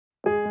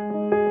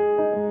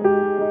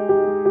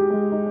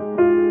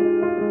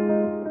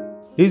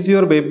Is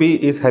your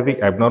baby is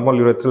having abnormal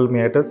urethral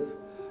meatus?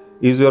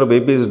 Is your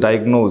baby is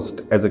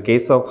diagnosed as a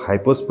case of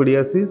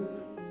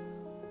hypospadias?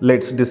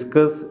 Let's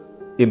discuss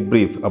in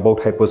brief about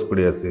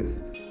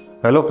hypospadias.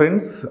 Hello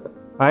friends,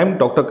 I am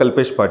Dr.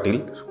 Kalpesh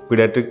Patil,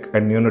 Pediatric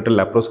and Neonatal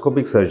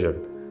Laparoscopic surgeon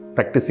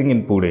practicing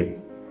in Pune,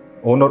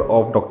 owner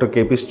of Dr.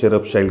 Kalpesh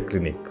Cherubs Child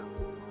Clinic.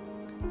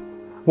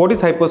 What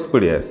is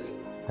hypospadias?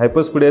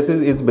 Hypospadias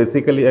is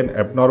basically an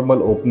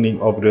abnormal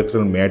opening of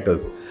urethral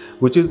meatus,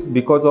 which is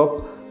because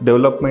of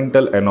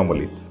developmental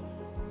anomalies.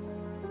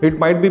 It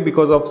might be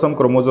because of some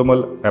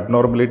chromosomal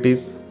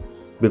abnormalities,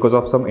 because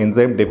of some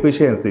enzyme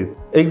deficiencies.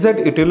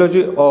 Exact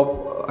etiology of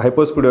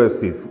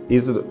hypospadias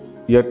is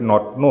yet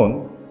not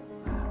known,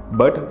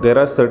 but there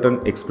are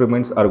certain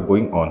experiments are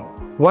going on.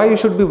 Why you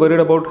should be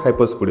worried about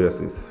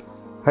hypospadias?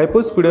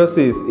 Hypospadias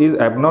is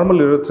abnormal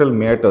urethral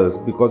meatus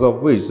because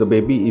of which the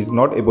baby is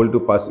not able to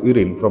pass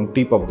urine from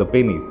tip of the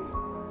penis.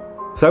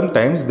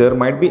 Sometimes there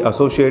might be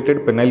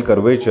associated penile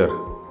curvature,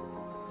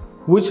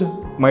 which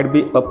might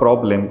be a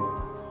problem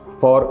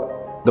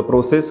for the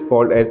process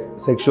called as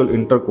sexual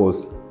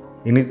intercourse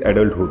in his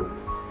adulthood,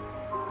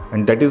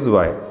 and that is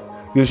why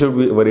you should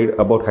be worried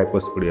about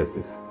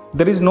hypospadias.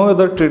 There is no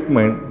other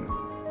treatment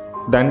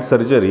than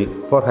surgery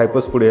for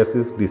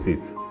hypospadias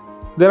disease.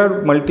 There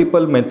are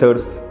multiple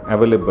methods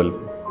available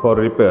for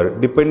repair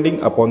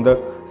depending upon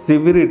the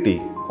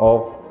severity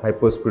of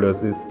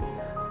hypospadias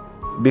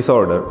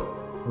disorder.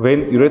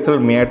 When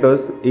urethral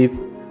meatus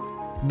is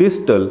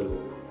distal,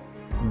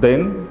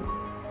 then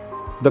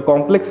the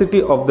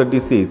complexity of the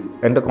disease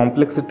and the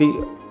complexity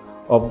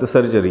of the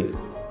surgery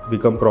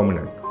become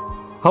prominent.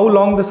 How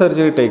long the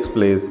surgery takes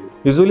place?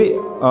 Usually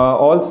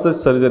all such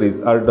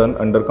surgeries are done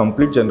under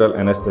complete general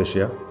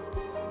anesthesia,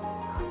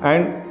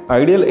 and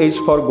ideal age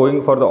for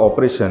going for the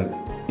operation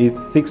is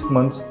 6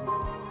 months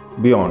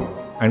beyond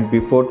and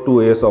before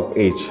 2 years of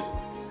age,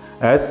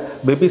 as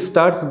baby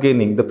starts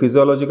gaining the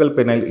physiological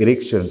penile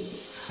erections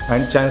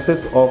and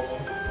chances of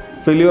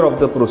failure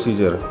of the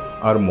procedure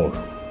are more.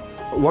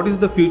 What is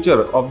the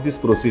future of this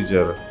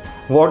procedure?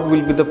 What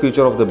will be the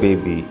future of the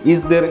baby?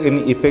 Is there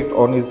any effect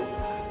on his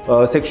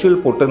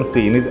sexual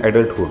potency in his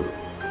adulthood?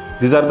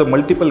 These are the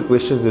multiple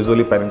questions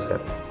usually parents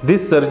have.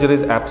 This surgery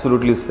is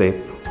absolutely safe.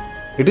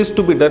 It is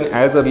to be done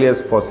as early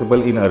as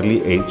possible in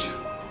early age,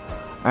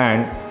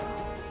 and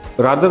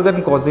rather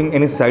than causing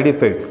any side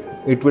effect,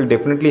 it will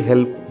definitely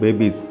help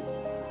babies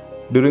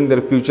during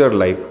their future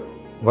life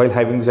while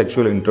having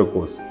sexual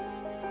intercourse.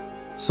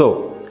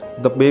 So,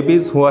 the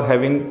babies who are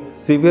having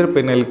severe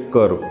penile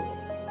curve,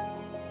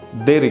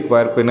 they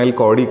require penile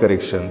chordae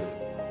corrections.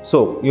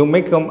 So, you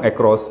may come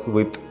across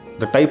with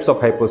the types of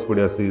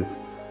hypospadias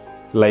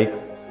like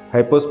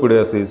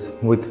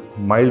hypospadias with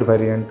mild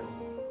variant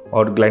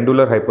or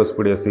glandular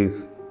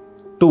hypospadias,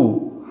 to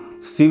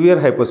severe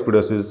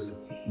hypospadias,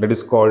 that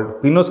is called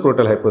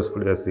pinoscrotal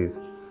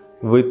hypospadias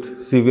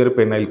with severe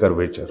penile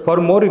curvature. For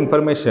more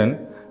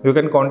information, you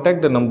can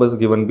contact the numbers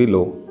given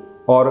below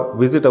or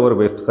visit our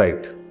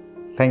website.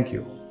 Thank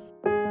you.